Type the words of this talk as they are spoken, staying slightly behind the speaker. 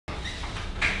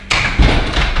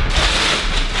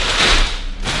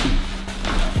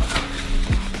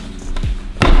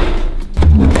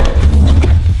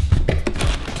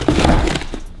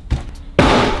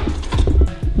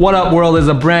What up world, is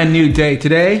a brand new day.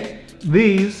 Today,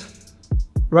 these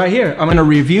right here, I'm gonna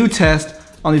review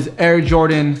test on these Air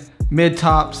Jordan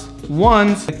mid-tops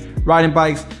ones, riding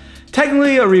bikes.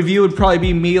 Technically a review would probably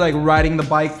be me like riding the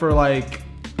bike for like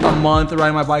a month,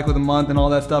 riding my bike with a month and all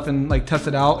that stuff and like test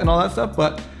it out and all that stuff.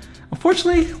 But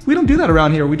unfortunately, we don't do that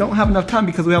around here. We don't have enough time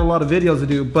because we have a lot of videos to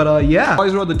do. But yeah, I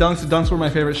always rode the Dunks. The Dunks were my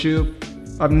favorite shoe.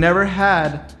 I've never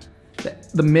had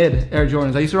the mid Air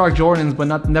Jordans. I used to rock Jordans,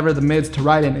 but never the mids to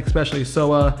ride in, especially.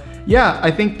 So yeah, I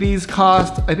think these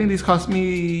cost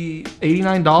me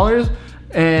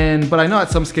 $89. But I know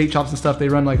at some skate shops and stuff they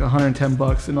run like 110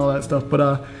 bucks and all that stuff.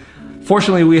 But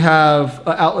fortunately, we have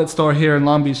an outlet store here in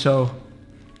Long Beach, so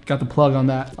got the plug on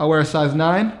that. I wear a size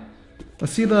 9.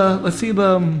 Let's see the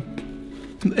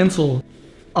insole.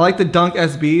 I like the Dunk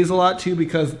SBs a lot too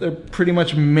because they're pretty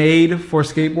much made for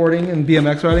skateboarding and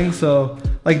BMX riding. So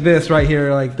like this right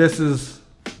here, like this is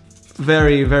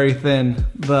very, very thin.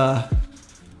 The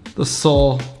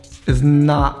sole is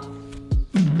not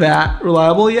that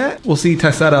reliable yet. We'll see,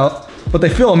 test that out. But they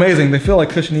feel amazing. They feel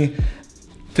like cushiony.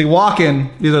 To walk in,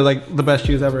 these are like the best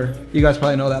shoes ever. You guys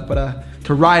probably know that, but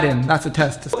to ride in, that's a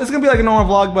test. It's gonna be like a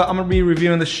normal vlog, but I'm gonna be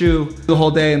reviewing the shoe the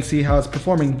whole day and see how it's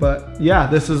performing. But yeah,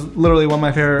 this is literally one of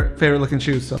my favorite looking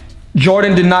shoes. So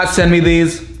Jordan did not send me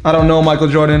these. I don't know Michael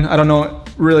Jordan. I don't know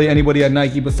really anybody at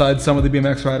Nike besides some of the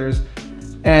BMX riders.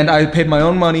 And I paid my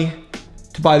own money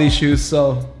to buy these shoes,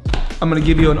 so I'm gonna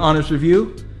give you an honest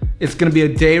review. It's gonna be a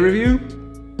day review.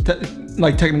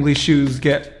 Like technically shoes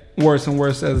get worse and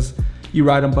worse as you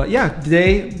ride them, but yeah,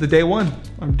 the day one,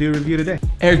 I'm gonna do a review today.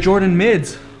 Air Jordan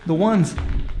mids, the ones.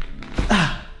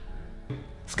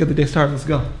 Let's get the day started, let's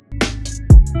go.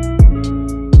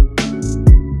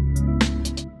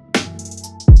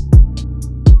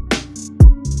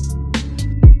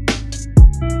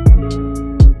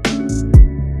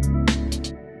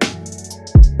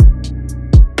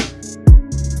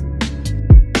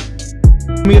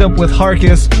 Meet up with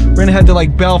Harkus. We're gonna head to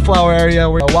like Bellflower area.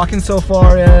 We're walking so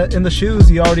far in the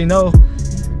shoes, you already know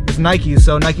it's Nike.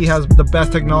 So Nike has the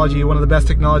best technology, one of the best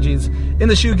technologies in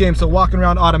the shoe game. So walking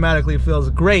around automatically feels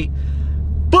great.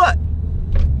 But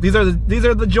these are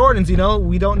the Jordans, you know.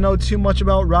 We don't know too much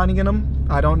about riding in them.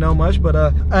 I don't know much, but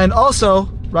and also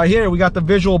right here we got the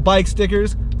visual bike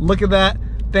stickers. Look at that.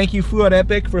 Thank you Fuad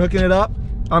Epic for hooking it up.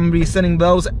 I'm gonna be sending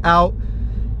those out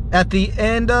at the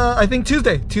end, I think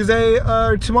Tuesday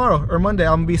or tomorrow or Monday.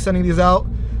 I'm gonna be sending these out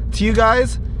to you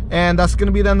guys, and that's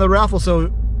gonna be then the raffle.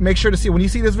 So make sure to see when you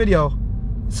see this video.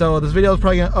 So this video is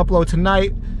probably gonna upload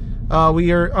tonight. I'm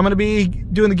gonna be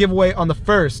doing the giveaway on the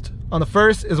 1st. On the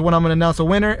 1st is when I'm gonna announce a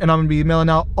winner, and I'm gonna be mailing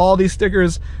out all these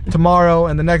stickers tomorrow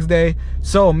and the next day.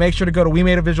 So make sure to go to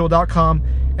WeMadeItVisual.com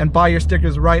and buy your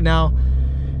stickers right now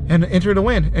and enter to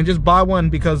win, and just buy one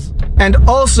because, and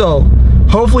also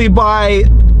hopefully by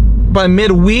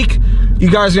midweek, you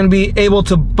guys are gonna be able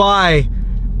to buy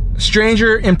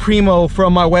Stranger and Primo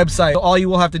from my website. All you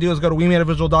will have to do is go to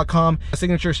WeMadeItVisual.com,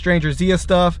 signature Stranger Zia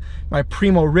stuff, my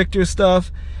Primo Richter stuff,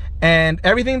 and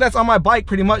everything that's on my bike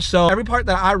pretty much. So every part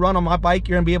that I run on my bike,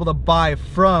 you're gonna be able to buy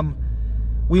from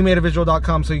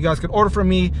WeMadeItVisual.com. So you guys can order from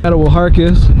me. Edible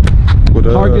Harkus.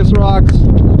 Harkus rocks.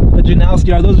 The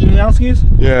Janowski. Are those Janowskis?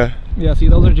 Yeah. Yeah, see,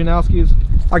 those are Janowskis.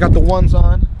 I got the ones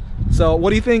on. So what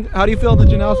do you think? How do you feel the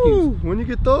Janowskis? When you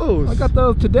get those? I got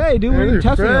those today, dude. We're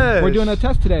testing them. We're doing a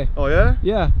test today. Oh yeah?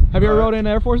 Yeah. Have you ever rode in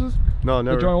Air Forces? No,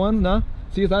 never. The Jordan 1s? No?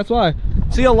 See, that's why.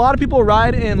 See, a lot of people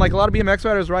ride in, like a lot of BMX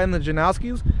riders ride in the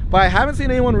Janowskis, but I haven't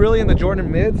seen anyone really in the Jordan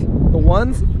mids, the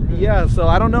ones. Yeah, so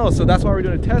I don't know. So that's why we're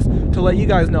doing a test, to let you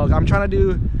guys know. I'm trying to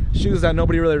do shoes that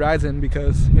nobody really rides in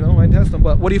because, you know, I test them.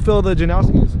 But what do you feel of the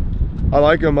Janowskis? I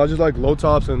like them. I just like low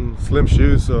tops and slim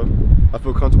shoes, so I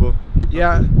feel comfortable.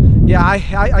 Yeah,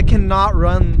 I cannot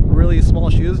run really small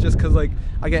shoes just because like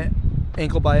I get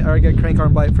ankle bite or I get crank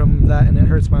arm bite from that, and it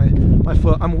hurts my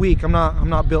foot. I'm weak. I'm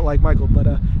not built like Michael. But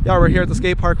yeah, we're here at the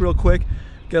skate park real quick.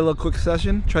 Get a little quick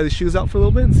session. Try these shoes out for a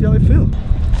little bit and see how they feel.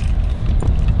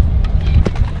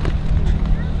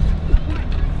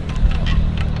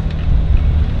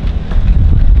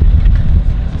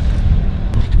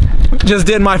 Just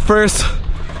did my first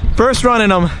run in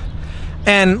them,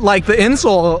 and like the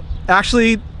insole,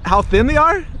 actually how thin they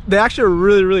actually are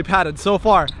really padded so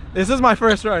far. This is my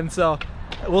first run, so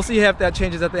we'll see if that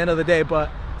changes at the end of the day, but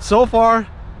so far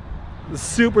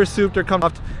super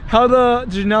comfortable. How are the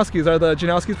Janowskis? Are the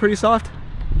Janowskis pretty soft?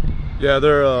 Yeah,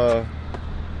 they're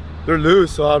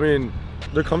loose, so I mean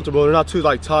they're comfortable. They're not too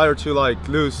like tight or too like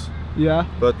loose. Yeah,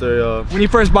 but they when you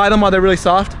first buy them, are they really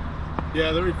soft?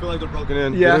 Yeah, they feel like they're broken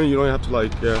in. Yeah, you don't have to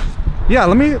like, yeah. Yeah,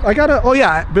 I gotta, oh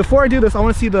yeah, before I do this, I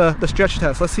wanna see the stretch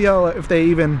test. Let's see how, if they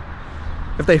even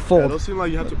if they fold. Yeah, those seem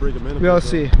like you have to break them in. Let's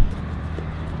see.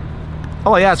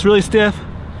 Oh yeah, it's really stiff.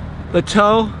 The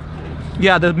toe,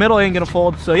 yeah, the middle ain't gonna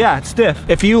fold. So yeah, it's stiff.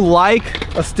 If you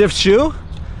like a stiff shoe,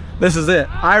 this is it.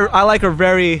 I like a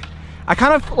very, I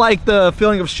kind of like the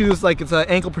feeling of shoes like it's an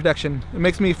ankle protection. It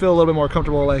makes me feel a little bit more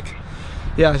comfortable. Like,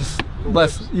 yeah, just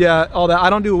less, yeah, all that. I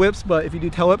don't do whips, but if you do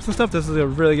tail whips and stuff, this is a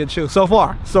really good shoe so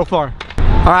far.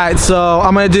 All right, so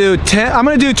I'm gonna do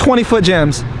 20 foot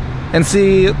jams and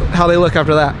see how they look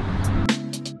after that.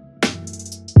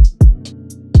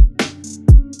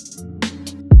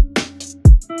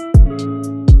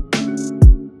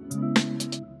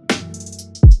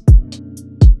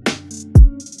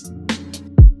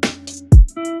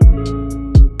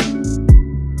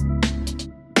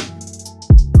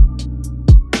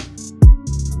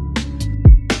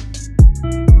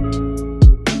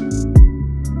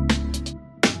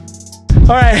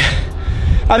 All right,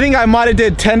 I think I might have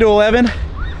did 10 to 11.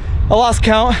 I lost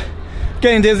count,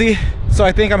 getting dizzy, so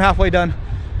I think I'm halfway done.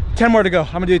 10 more to go.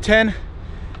 I'm gonna do 10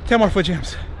 more foot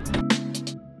jams.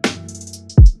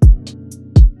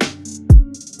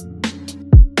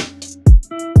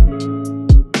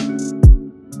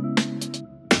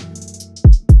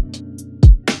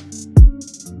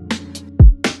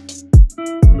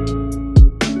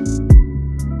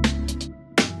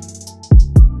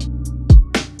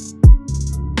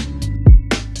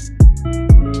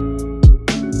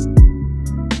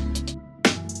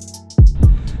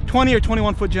 Or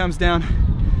 21 foot jams down.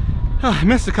 I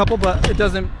missed a couple, but it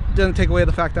doesn't take away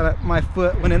the fact that my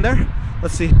foot went in there.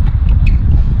 Let's see.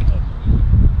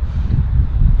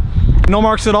 No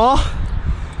marks at all.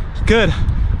 Good.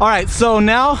 All right, so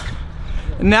now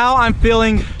I'm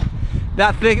feeling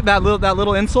that little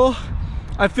insole.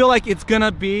 I feel like it's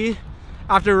gonna be,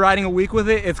 after riding a week with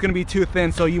it, it's gonna be too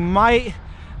thin. So you might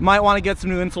want to get some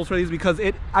new insoles for these, because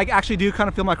I actually do kind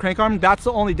of feel my crank arm. That's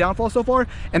the only downfall so far.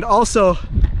 And also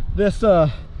this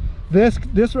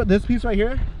piece right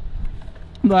here,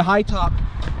 the high top,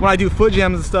 when I do foot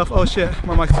jams and stuff, oh shit,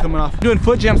 my mic's coming off. Doing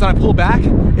foot jams and I pull back,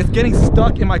 it's getting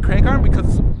stuck in my crank arm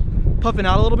because it's puffing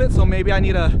out a little bit. So maybe I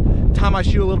need to tie my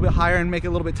shoe a little bit higher and make it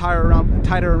a little bit tighter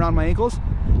around my ankles.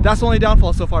 That's the only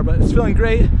downfall so far, but it's feeling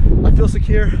great. I feel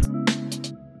secure.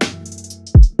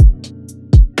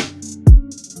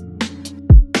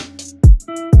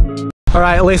 All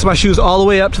right, I laced my shoes all the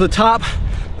way up to the top.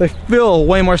 They feel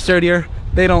way more sturdier.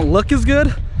 They don't look as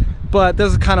good, but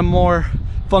this is kind of more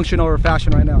function over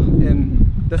fashion right now.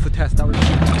 And that's the test that we're doing.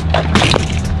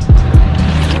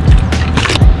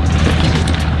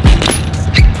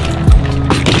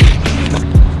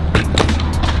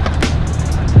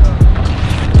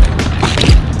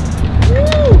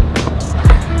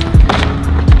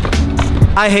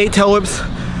 I hate tail whips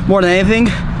more than anything,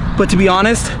 but to be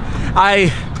honest,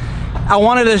 I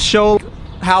wanted to show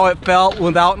how it felt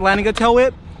without landing a tail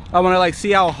whip. I want to like see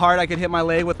how hard I could hit my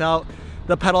leg without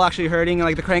the pedal actually hurting and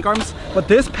like the crank arms. But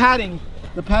this padding,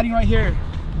 the padding right here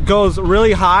goes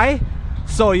really high.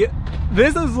 So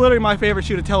this is literally my favorite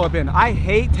shoe to tail whip in. I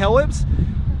hate tail whips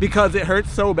because it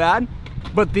hurts so bad,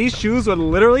 but these shoes would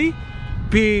literally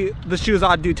be the shoes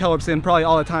I'd do tail whips in probably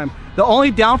all the time. The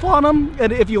only downfall on them,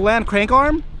 and if you land crank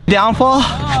arm, downfall,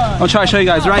 I'll try to show you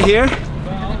guys right here,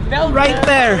 right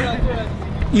there.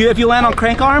 If you land on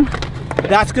crank arm,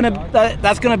 that's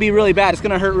gonna be really bad. It's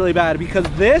gonna hurt really bad, because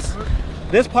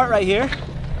this part right here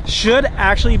should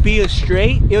actually be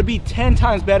straight. It would be 10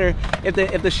 times better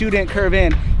if the shoe didn't curve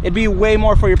in. It'd be way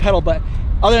more for your pedal. But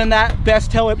other than that,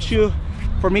 best tail whip shoe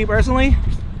for me personally.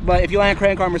 But if you land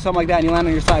crank arm or something like that and you land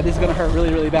on your side, this is gonna hurt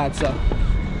really, really bad. So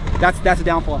that's a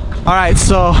downfall. All right,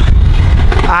 so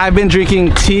I've been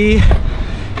drinking tea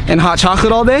and hot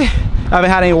chocolate all day. I haven't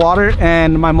had any water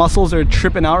and my muscles are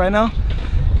tripping out right now.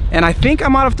 And I think I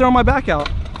might have thrown my back out.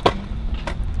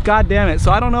 God damn it.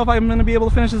 So I don't know if I'm gonna be able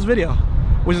to finish this video,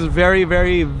 which is very,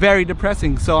 very, very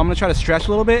depressing. So I'm gonna try to stretch a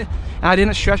little bit. And I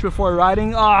didn't stretch before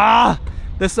riding.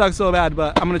 This sucks so bad,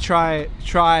 but I'm gonna try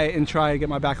to get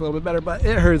my back a little bit better, but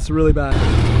it hurts really bad.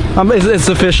 It's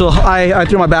official, I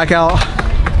threw my back out.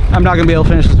 I'm not gonna be able to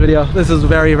finish this video. This is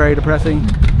very, very depressing.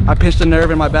 I pinched a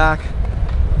nerve in my back.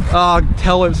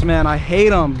 Tail whips, man, I hate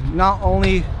them. Not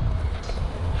only,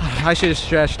 I should have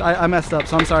stretched. I messed up,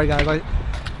 so I'm sorry guys.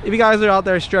 If you guys are out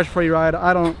there, stretch before you ride.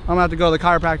 I'm gonna have to go to the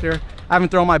chiropractor. I haven't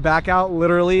thrown my back out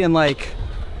literally in like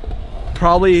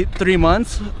probably 3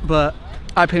 months, but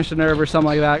I pinched a nerve or something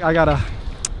like that.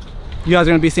 You guys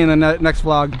are gonna be seeing the next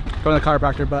vlog from the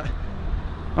chiropractor, but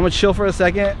I'm gonna chill for a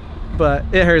second, but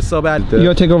it hurts so bad. You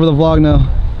gotta take over the vlog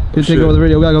now. You take over the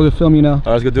video. We gotta go film you now. All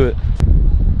right, let's go do it.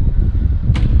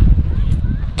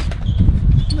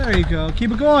 There you go.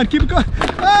 Keep it going. Keep it going.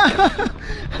 Ah!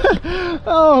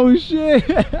 Oh shit.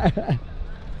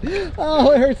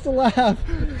 Oh, it hurts to laugh.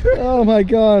 Oh my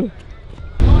god.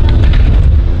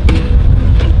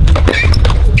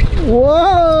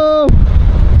 Whoa.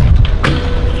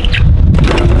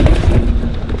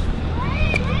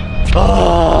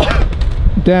 Oh.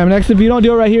 Damn, next if you don't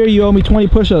do it right here, you owe me 20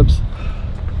 push-ups.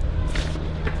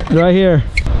 Right here.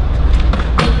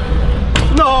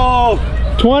 No.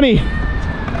 20.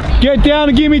 Get down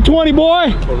and give me 20,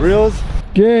 boy. For reals?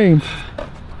 Game.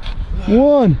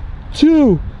 1,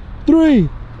 2, 3,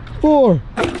 4.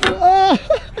 Ah.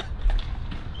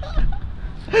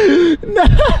 No.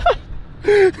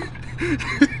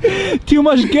 Too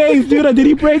much gains, dude. Did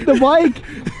he break the bike?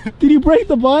 Did he break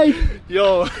the bike?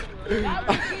 Yo.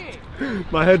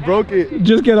 My head broke it.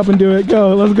 Just get up and do it.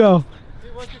 Go. Let's go.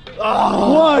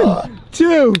 1,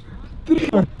 2, 3,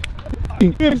 4,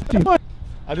 15.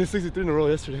 I did 63 in a row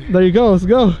yesterday. There you go. Let's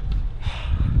go.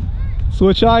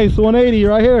 Switch ice. 180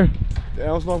 right here. Damn, I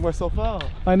almost knocked myself out.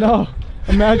 I know.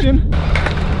 Imagine.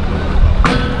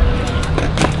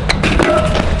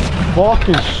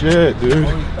 Fucking shit, dude.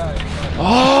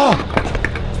 Ah!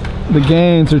 The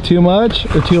gains are too much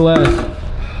or too less?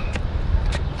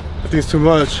 I think it's too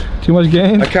much. Too much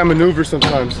gains? I can't maneuver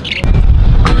sometimes.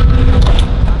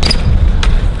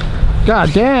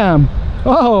 God damn.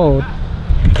 Oh.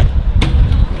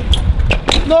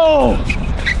 No!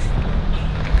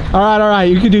 All right.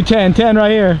 You can do 10. 10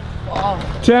 right here.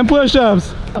 10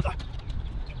 push-ups.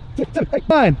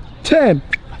 9, 10.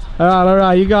 All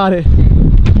right. You got it.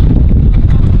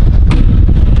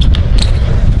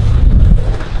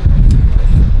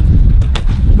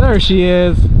 There she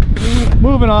is.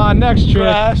 Moving on. Next trick.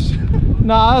 Crash.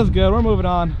 Nah, that was good. We're moving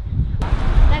on.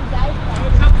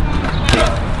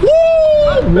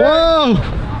 Woo! Whoa!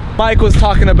 Mike was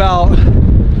talking about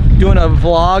doing a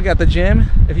vlog at the gym.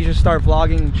 If you should start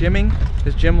vlogging gymming,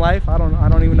 his gym life. I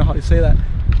don't even know how to say that.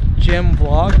 Gym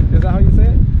vlog. Is that how you say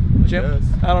it? Gym? Yes.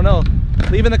 I don't know.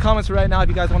 Leave in the comments right now if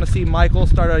you guys want to see Michael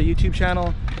start a YouTube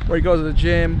channel where he goes to the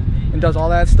gym and does all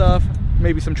that stuff.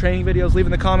 Maybe some training videos. Leave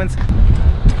in the comments.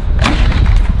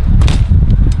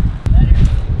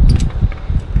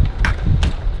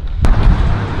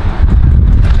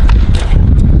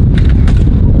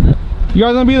 You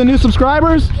guys gonna be the new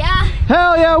subscribers? Yeah.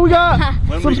 Hell yeah, we got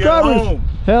When subscribers. We get home.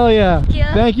 Hell yeah.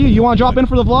 Thank you. You want to drop in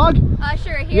for the vlog?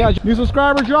 Sure, here. Yeah, new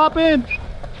subscriber drop in.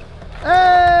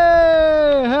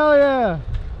 Hey, hell yeah.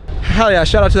 Hell yeah,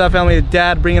 shout out to that family,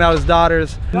 dad bringing out his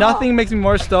daughters. Nothing makes me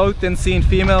more stoked than seeing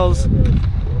females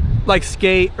like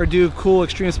skate or do cool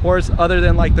extreme sports other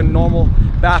than like the normal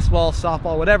basketball,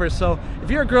 softball, whatever. So if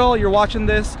you're a girl, you're watching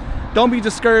this, don't be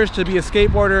discouraged to be a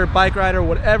skateboarder, bike rider,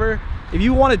 whatever. If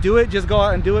you want to do it, just go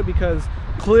out and do it because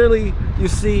clearly you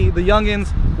see the youngins,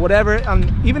 whatever.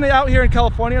 And even out here in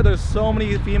California, there's so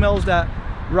many females that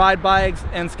ride bikes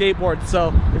and skateboard.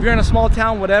 So if you're in a small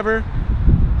town, whatever,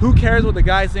 who cares what the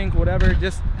guys think, whatever,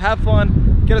 just have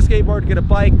fun, get a skateboard, get a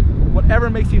bike, whatever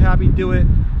makes you happy, do it.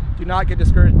 Do not get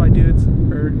discouraged by dudes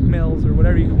or males or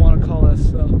whatever you want to call us.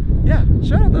 So yeah,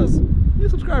 shout out those new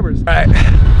subscribers. All right,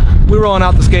 we're rolling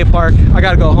out the skate park. I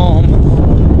gotta go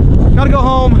home. Gotta go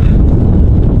home.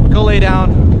 Go lay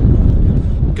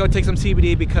down, go take some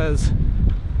CBD because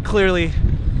clearly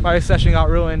my session got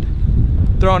ruined.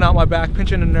 Throwing out my back,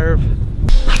 pinching a nerve.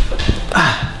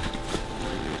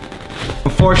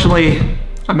 Unfortunately,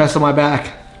 I messed up my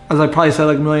back, as I probably said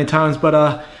like a million times,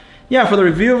 but yeah, for the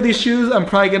review of these shoes, I'm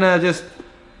probably gonna just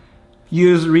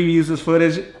reuse this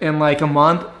footage in like a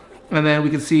month, and then we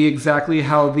can see exactly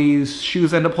how these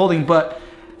shoes end up holding. But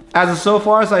so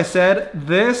far as I said,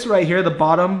 this right here, the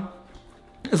bottom,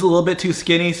 is a little bit too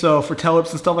skinny, so for tail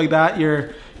whips and stuff like that,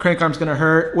 your crank arm's gonna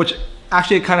hurt, which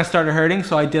actually it kind of started hurting,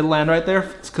 so I did land right there.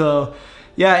 So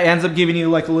yeah, it ends up giving you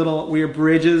like a little weird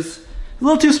bridges. A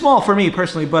little too small for me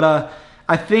personally, but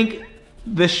I think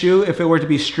this shoe, if it were to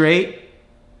be straight,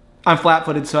 I'm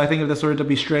flat-footed, so I think if this were to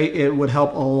be straight, it would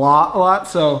help a lot.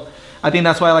 So I think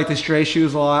that's why I like the straight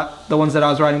shoes a lot, the ones that I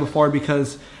was riding before,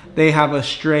 because they have a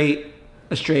straight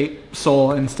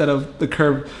sole instead of the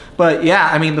curve. But yeah,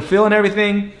 I mean the feel and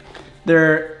everything,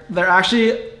 they're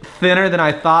actually thinner than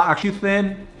I thought. Actually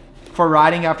thin for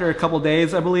riding after a couple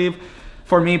days, I believe,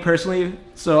 for me personally.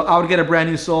 So I would get a brand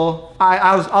new sole.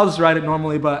 I'll just ride it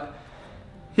normally, but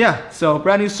yeah. So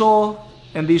brand new sole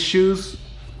and these shoes,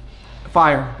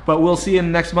 fire. But we'll see in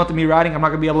the next month of me riding. I'm not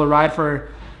gonna be able to ride for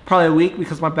probably a week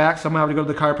because of my back, so I'm gonna have to go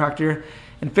to the chiropractor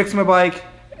and fix my bike.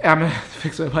 I'm gonna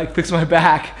fix my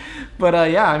back.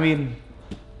 But yeah, I mean,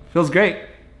 feels great.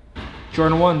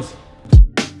 Jordan 1s.